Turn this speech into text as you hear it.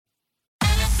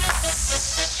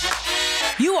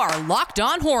You are Locked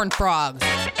On Horned Frogs,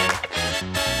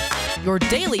 your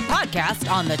daily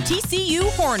podcast on the TCU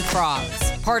Horned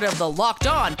Frogs, part of the Locked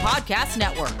On Podcast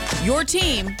Network, your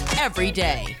team every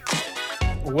day.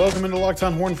 Welcome into Locked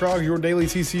On Horned Frogs, your daily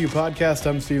TCU podcast.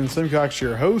 I'm Steven Simcox,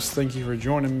 your host. Thank you for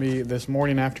joining me this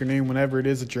morning, afternoon, whenever it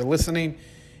is that you're listening.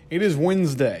 It is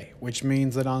Wednesday, which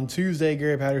means that on Tuesday,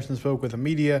 Gary Patterson spoke with the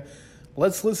media.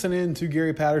 Let's listen in to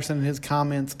Gary Patterson and his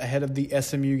comments ahead of the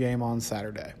SMU game on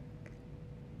Saturday.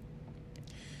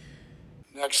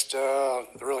 Next,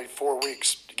 really 4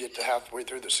 weeks to get to halfway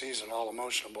through the season, all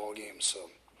emotional ball games. So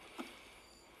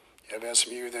you have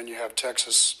SMU, then you have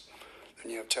Texas, then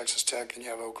you have Texas Tech, then you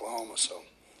have Oklahoma. So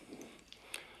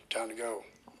time to go.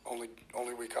 Only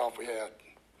week off we had.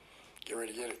 Get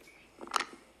ready to get it.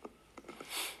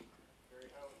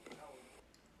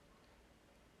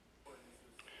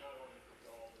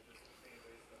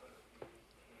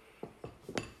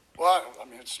 Well, I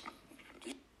mean, it's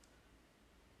these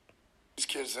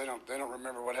kids. They don't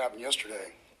remember what happened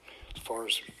yesterday, as far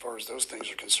as those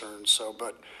things are concerned. So,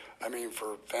 but I mean,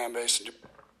 for fan base and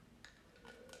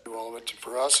do all of it,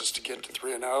 for us is to get to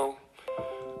 3-0.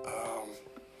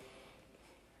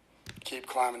 Keep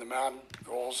climbing the mountain.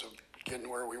 Goals of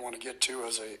getting where we want to get to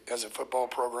as a football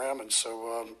program, and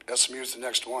so SMU is the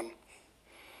next one.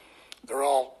 They're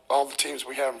all the teams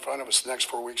we have in front of us. The next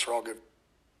 4 weeks are all good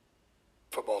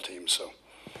football teams. So.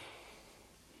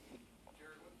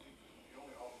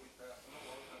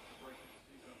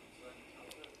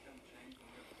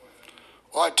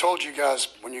 Well, I told you guys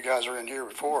when you guys were in here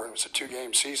before, it was a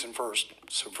 2-game season first.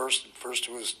 So first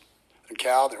was in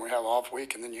Cal, then we have an off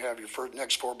week, and then you have your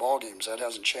next 4 ball games. That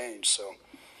hasn't changed. So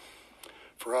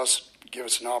for us, give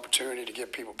us an opportunity to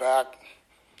get people back,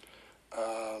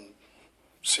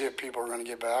 see if people are going to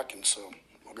get back, and so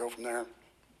we'll go from there.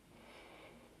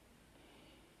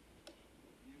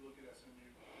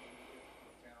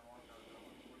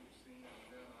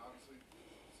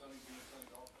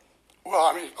 Well,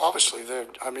 I mean, obviously, they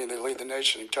lead the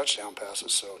nation in touchdown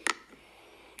passes, so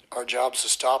our job is to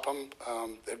stop them.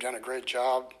 They've done a great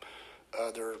job.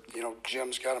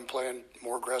 Jim's got them playing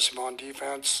more aggressive on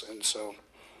defense, and so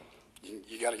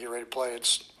you got to get ready to play.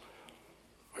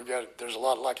 There's a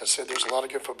lot, like I said, there's a lot of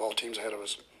good football teams ahead of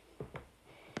us.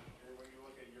 When you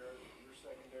look at your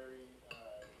secondary,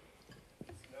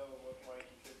 Snow looked like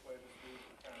he could play this week.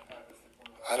 What kind of type is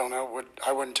I don't know.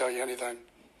 I wouldn't tell you anything.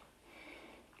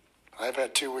 I've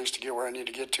had 2 weeks to get where I need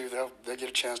to get to. They get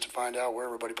a chance to find out where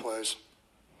everybody plays.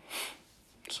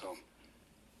 So.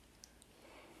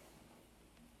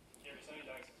 Gary, Sonny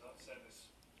Dykes has said this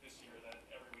year that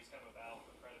every week's kind of a battle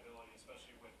for credibility,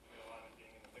 especially with Real Lineman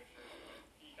being in the picture.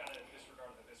 He kind of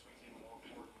disregarded that this week's even more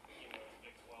important, even though it's a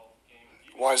Big 12 game.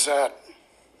 Why is that?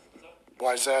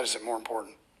 Why is that? Is it more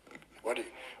important? What did?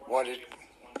 One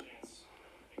chance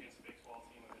against a Big 12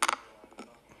 team of the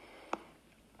Real Lineman.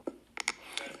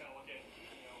 You guys kind of look at,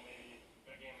 maybe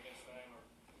a game against them or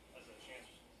as a chance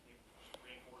to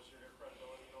reinforce your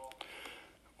credibility at all?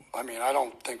 I mean, I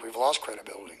don't think we've lost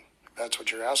credibility. That's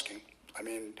what you're asking. I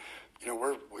mean,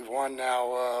 we've won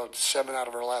now 7 out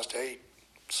of our last 8,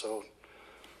 so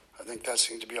I think that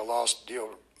seems to be a lost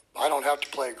deal. I don't have to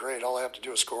play great. All I have to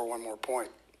do is score 1 more point.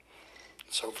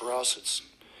 So for us, it's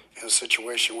in a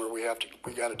situation where we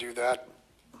got to do that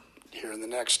here in the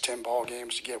next 10 ball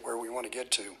games to get where we want to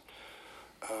get to.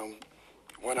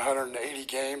 Won 180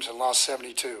 games and lost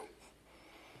 72.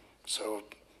 So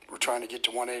we're trying to get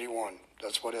to 181.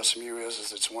 That's what SMU is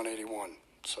it's 181.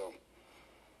 So.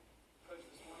 Coach,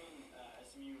 this morning,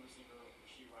 SMU receiver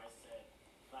Rasheed Rice said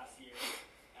last year,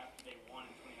 after they won in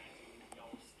 2019, y'all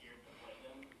were scared to play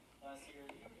them last year.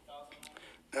 Do you have any thoughts on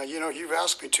that? Now, you've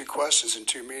asked me 2 questions in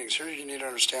 2 meetings. Here you need to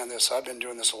understand this. I've been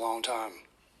doing this a long time.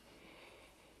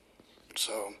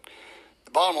 So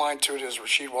the bottom line to it is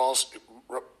Rasheed Rice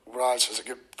is a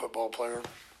good football player.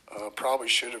 Probably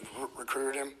should have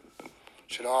recruited him,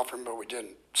 should have offered him, but we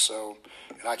didn't. So,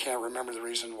 and I can't remember the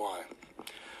reason why.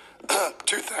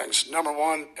 2 things. Number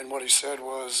one, and what he said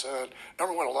was,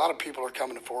 number one, a lot of people are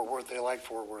coming to Fort Worth. They like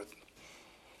Fort Worth.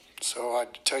 So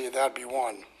I'd tell you that'd be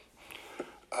one.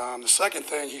 The second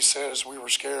thing he says, we were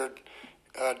scared.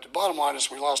 The bottom line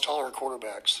is we lost all our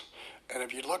quarterbacks. And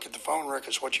if you look at the phone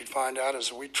records, what you'd find out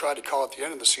is we tried to call at the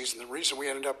end of the season. The reason we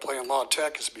ended up playing La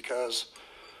Tech is because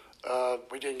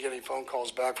we didn't get any phone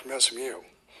calls back from SMU.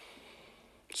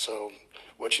 So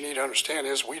what you need to understand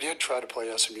is we did try to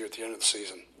play SMU at the end of the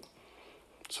season.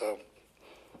 So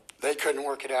they couldn't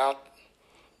work it out.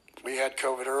 We had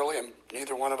COVID early, and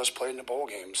neither one of us played in the bowl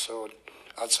game. So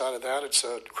outside of that, it's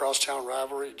a crosstown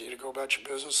rivalry. You need to go about your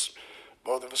business.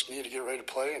 Both of us need to get ready to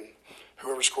play, and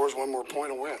whoever scores one more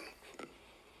point will win.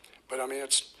 But I mean,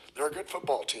 they're a good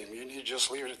football team. You need to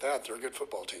just leave it at that. They're a good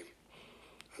football team,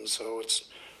 and so it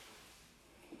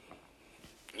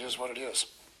is what it is.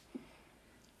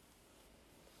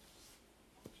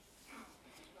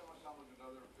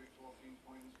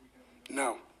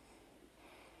 No.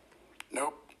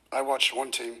 Nope. I watched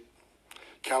one team.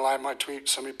 Kind of like my tweet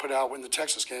somebody put out when the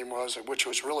Texas game was, which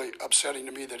was really upsetting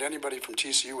to me that anybody from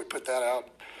TCU would put that out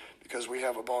because we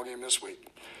have a ball game this week.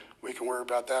 We can worry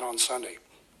about that on Sunday.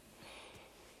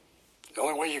 The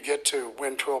only way you get to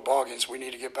win 12 ball games, we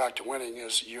need to get back to winning,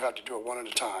 is you have to do it one at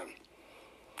a time.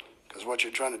 Because what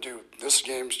you're trying to do, this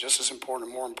game's just as important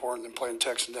or more important than playing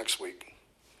Texas next week.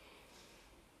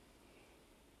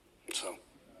 So.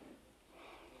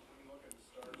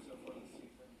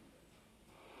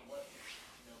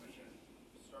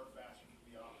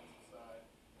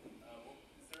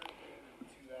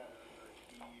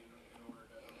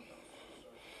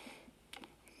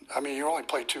 I mean, you only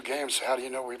played 2 games, so how do you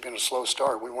know we've been a slow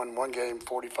start? We won one game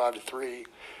 45-3,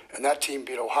 and that team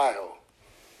beat Ohio,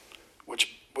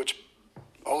 which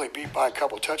only beat by a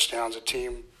couple of touchdowns a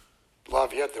team,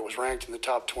 Lafayette, that was ranked in the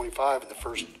top 25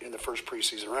 in the first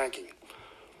preseason ranking.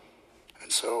 And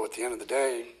so at the end of the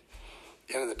day,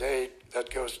 that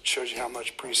shows you how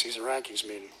much preseason rankings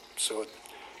mean. So,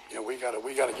 we got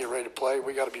to get ready to play.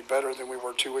 We got to be better than we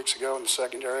were 2 weeks ago in the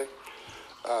secondary.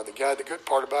 The good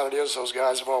part about it is those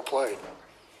guys have all played,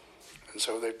 and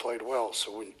so they played well.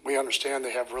 So we understand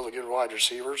they have really good wide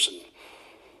receivers,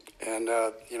 and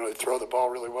they throw the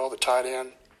ball really well. The tight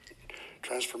end,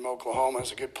 transfer from Oklahoma,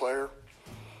 is a good player.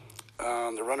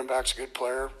 The running back's a good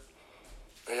player.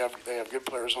 They have good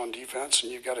players on defense,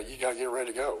 and you got to get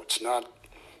ready to go.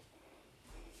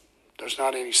 There's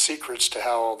not any secrets to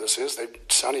how all this is.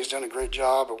 Sonny's done a great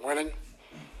job of winning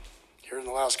here in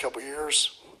the last couple of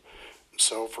years.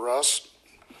 So for us,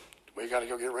 we got to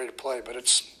go get ready to play. But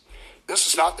this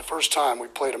is not the first time we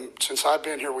played him. Since I've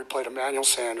been here, we played Emmanuel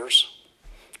Sanders,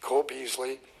 Cole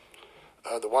Beasley,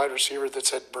 the wide receiver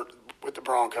that's with the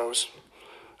Broncos.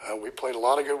 We played a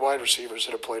lot of good wide receivers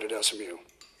that have played at SMU.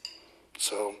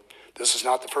 So this is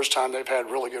not the first time they've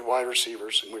had really good wide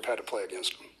receivers, and we've had to play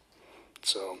against them.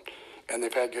 So, and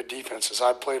they've had good defenses.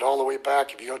 I played all the way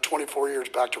back. If you go 24 years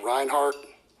back to Reinhardt.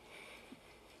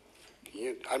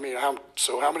 How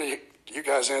many, you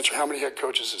guys answer, how many head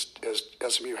coaches has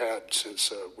SMU had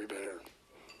since we've been here?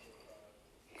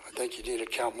 I think you need to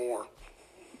count more.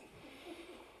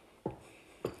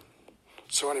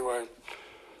 So anyway,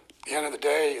 at the end of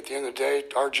the day,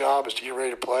 our job is to get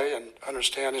ready to play and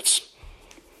understand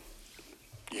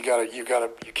you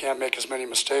can't make as many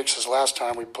mistakes as last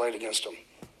time we played against them.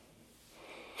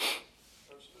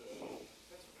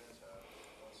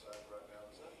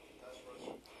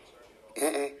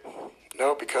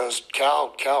 No, because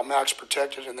Cal max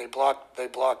protected, and they blocked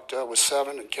with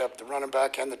 7 and kept the running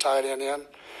back and the tight end in,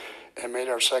 and made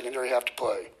our secondary have to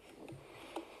play.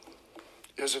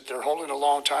 Is it they're holding a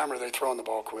long time, or are they throwing the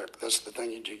ball quick? That's the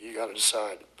thing you got to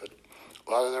decide. But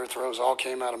a lot of their throws all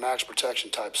came out of max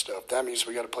protection type stuff. That means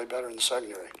we got to play better in the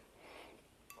secondary.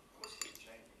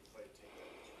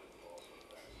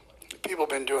 People have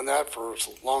been doing that for as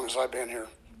long as I've been here.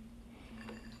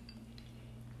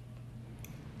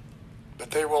 But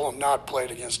they will have not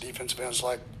played against defensive ends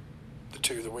like the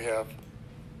 2 that we have.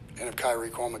 And if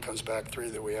Kyrie Coleman comes back, 3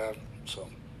 that we have. So,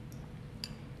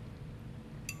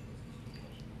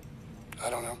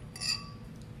 I don't know.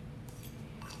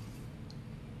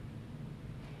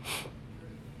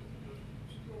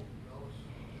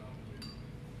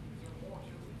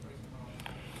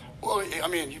 Well, I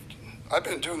mean, I've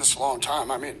been doing this a long time.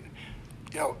 I mean,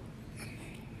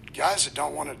 guys that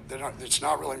don't want to, it's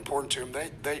not really important to them.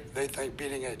 They think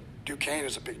beating a Duquesne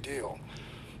is a big deal.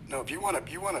 No, if you want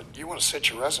to set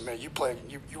your resume, you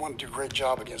want to do a great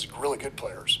job against really good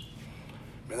players.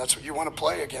 I mean, that's what you want to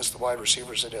play against, the wide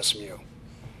receivers at SMU.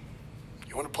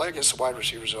 You want to play against the wide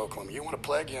receivers at Oklahoma. You want to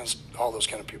play against all those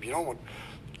kind of people. You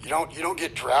don't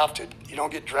get drafted. You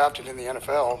don't get drafted in the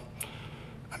NFL.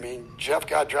 I mean, Jeff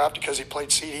got drafted because he played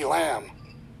CeeDee Lamb.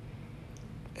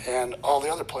 And all the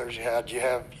other players you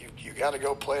got to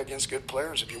go play against good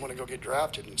players if you want to go get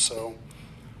drafted. And so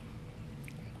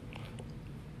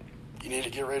you need to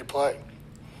get ready to play.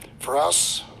 For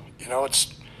us, we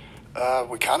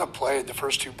kind of played the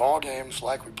first 2 ball games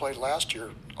like we played last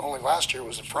year. Only last year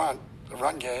was the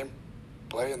run game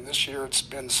play, and this year it's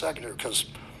been the secondary, because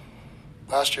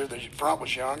last year the front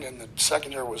was young and the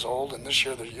secondary was old, and this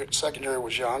year the secondary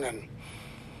was young.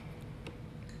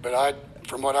 But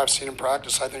from what I've seen in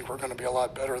practice, I think we're going to be a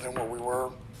lot better than what we were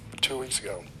 2 weeks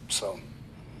ago. So.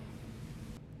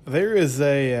 There is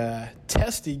a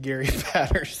testy Gary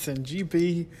Patterson,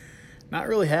 GP, not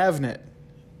really having it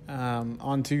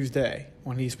on Tuesday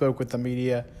when he spoke with the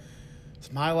media.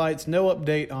 Some highlights, no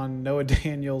update on Noah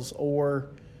Daniels or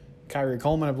Kyrie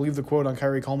Coleman. I believe the quote on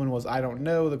Kyrie Coleman was, "I don't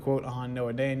know." The quote on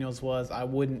Noah Daniels was, "I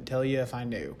wouldn't tell you if I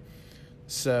knew."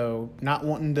 So not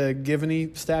wanting to give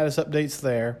any status updates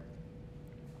there.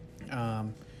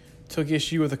 Took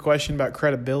issue with a question about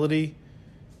credibility.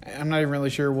 I'm not even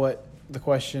really sure what the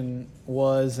question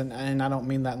was, and I don't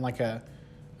mean that in like a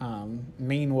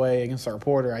mean way against the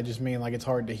reporter. I just mean like it's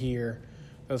hard to hear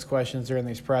those questions during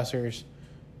these pressers.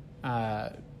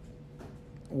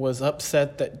 Was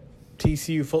upset that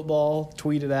TCU football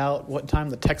tweeted out what time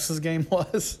the Texas game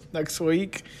was next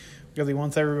week because he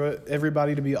wants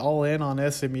everybody to be all in on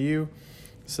SMU.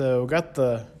 So got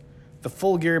the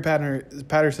full Gary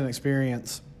Patterson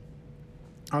experience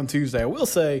on Tuesday. I will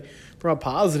say, from a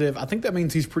positive, I think that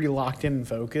means he's pretty locked in and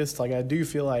focused. Like, I do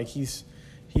feel like he's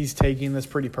taking this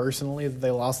pretty personally that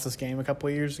they lost this game a couple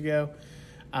of years ago.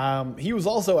 He was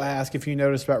also asked, if you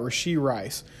noticed, about Rashee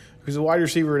Rice, who's a wide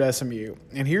receiver at SMU.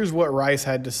 And here's what Rice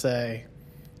had to say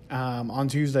on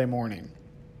Tuesday morning.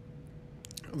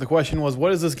 The question was, what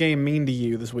does this game mean to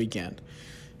you this weekend?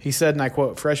 He said, and I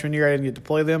quote, "Freshman year I didn't get to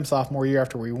play them. Sophomore year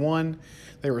after we won,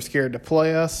 they were scared to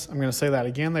play us." I'm going to say that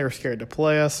again. They were scared to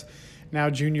play us. Now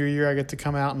junior year I get to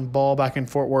come out and ball back in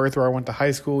Fort Worth where I went to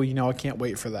high school. I can't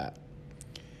wait for that.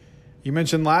 You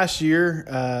mentioned last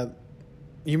year.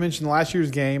 You mentioned last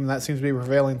year's game, and that seems to be a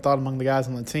prevailing thought among the guys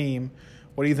on the team.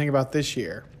 What do you think about this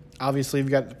year? Obviously, you've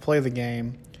got to play the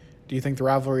game. Do you think the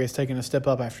rivalry has taken a step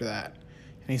up after that?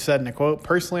 And he said in a quote,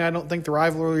 "Personally, I don't think the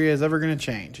rivalry is ever going to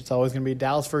change. It's always going to be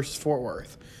Dallas versus Fort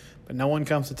Worth. But no one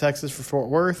comes to Texas for Fort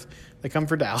Worth. They come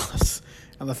for Dallas.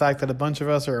 And the fact that a bunch of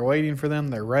us are waiting for them,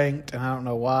 they're ranked, and I don't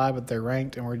know why, but they're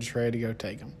ranked, and we're just ready to go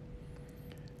take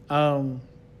them."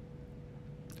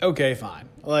 Okay, fine.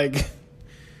 Like,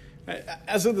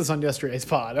 I said this on yesterday's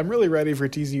pod. I'm really ready for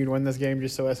TCU to win this game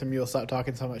just so SMU will stop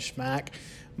talking so much smack.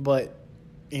 But,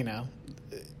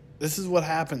 this is what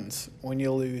happens when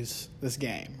you lose this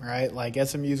game, right? Like,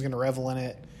 SMU is going to revel in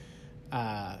it.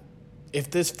 If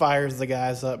this fires the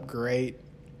guys up, great.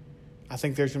 I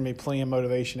think there's going to be plenty of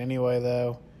motivation anyway,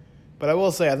 though. But I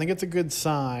will say, I think it's a good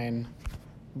sign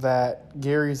that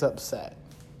Gary's upset.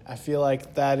 I feel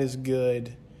like that is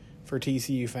good for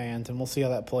TCU fans, and we'll see how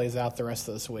that plays out the rest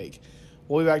of this week.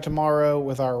 We'll be back tomorrow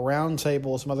with our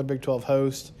roundtable with some other Big 12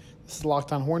 hosts. This is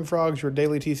Locked On Horned Frogs, your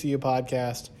daily TCU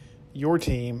podcast, your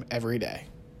team every day.